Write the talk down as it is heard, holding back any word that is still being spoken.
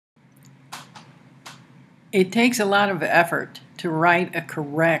It takes a lot of effort to write a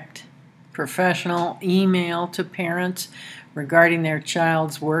correct professional email to parents regarding their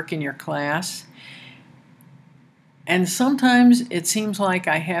child's work in your class. And sometimes it seems like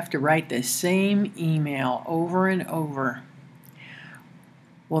I have to write the same email over and over.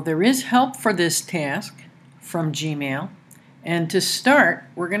 Well, there is help for this task from Gmail. And to start,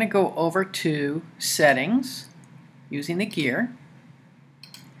 we're going to go over to Settings, using the gear,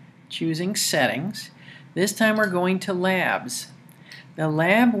 choosing Settings. This time we're going to Labs. The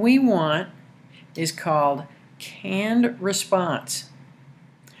lab we want is called Canned Response.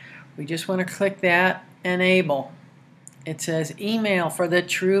 We just want to click that, Enable. It says Email for the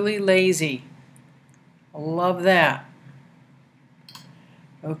truly lazy. Love that.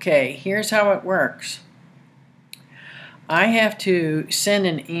 Okay, here's how it works. I have to send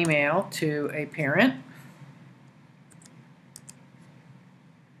an email to a parent.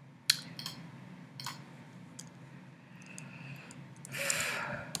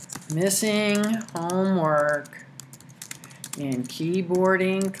 Missing homework in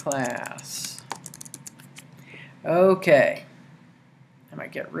keyboarding class. Okay, I'm going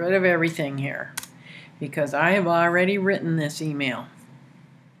to get rid of everything here because I have already written this email.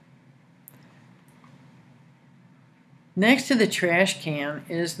 Next to the trash can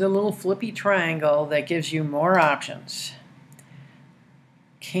is the little flippy triangle that gives you more options.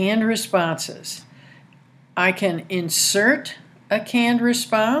 Canned responses. I can insert a canned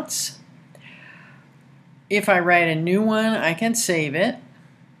response. If I write a new one, I can save it,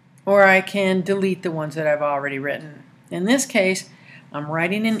 or I can delete the ones that I've already written. In this case, I'm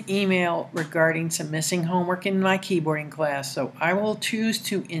writing an email regarding some missing homework in my keyboarding class, so I will choose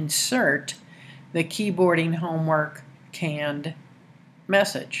to insert the keyboarding homework canned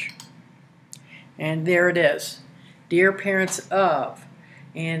message. And there it is. Dear parents of,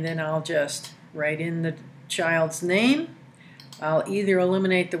 and then I'll just write in the child's name. I'll either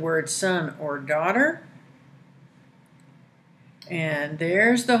eliminate the word son or daughter. And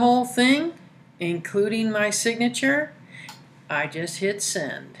there's the whole thing, including my signature. I just hit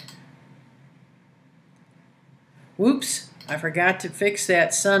send. Whoops, I forgot to fix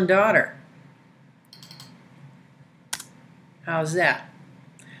that son-daughter. How's that?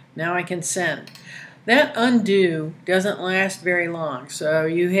 Now I can send. That undo doesn't last very long, so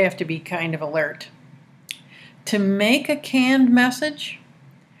you have to be kind of alert. To make a canned message,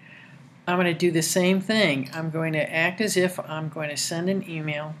 I'm going to do the same thing. I'm going to act as if I'm going to send an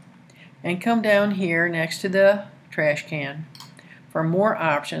email and come down here next to the trash can for more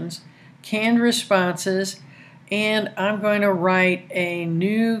options, canned responses, and I'm going to write a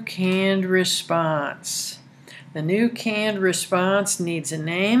new canned response. The new canned response needs a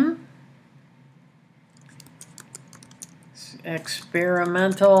name.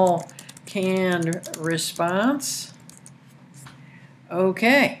 Experimental canned response.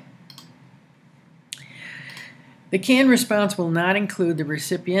 Okay. The canned response will not include the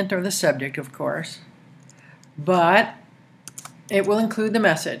recipient or the subject, of course, but it will include the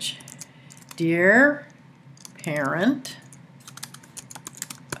message. Dear parent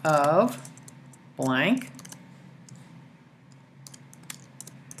of blank,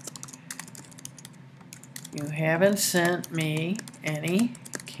 you haven't sent me any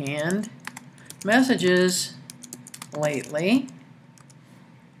canned messages lately,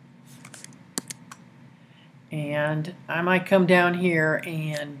 and I might come down here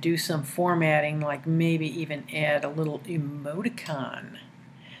and do some formatting, like maybe even add a little emoticon.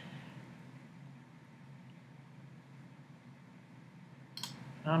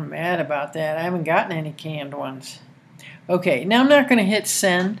 I'm mad about that. I haven't gotten any canned ones. Okay, now I'm not going to hit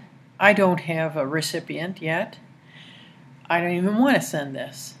send. I don't have a recipient yet. I don't even want to send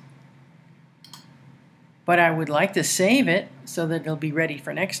this. But I would like to save it so that it'll be ready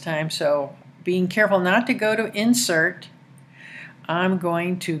for next time. So being careful not to go to insert, I'm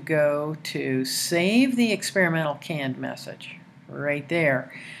going to go to save the experimental canned message. Right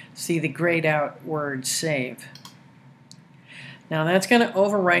there. See the grayed out word save. Now that's going to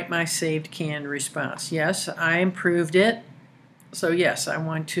overwrite my saved canned response. Yes, I improved it. So yes, I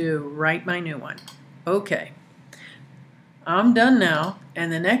want to write my new one. Okay. I'm done now,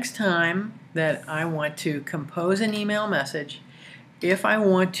 and the next time that I want to compose an email message, if I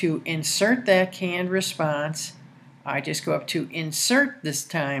want to insert that canned response, I just go up to insert this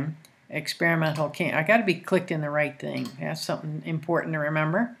time, experimental canned. I got to be clicked in the right thing. That's something important to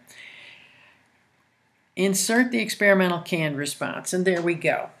remember. Insert the experimental canned response, and there we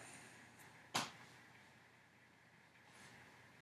go.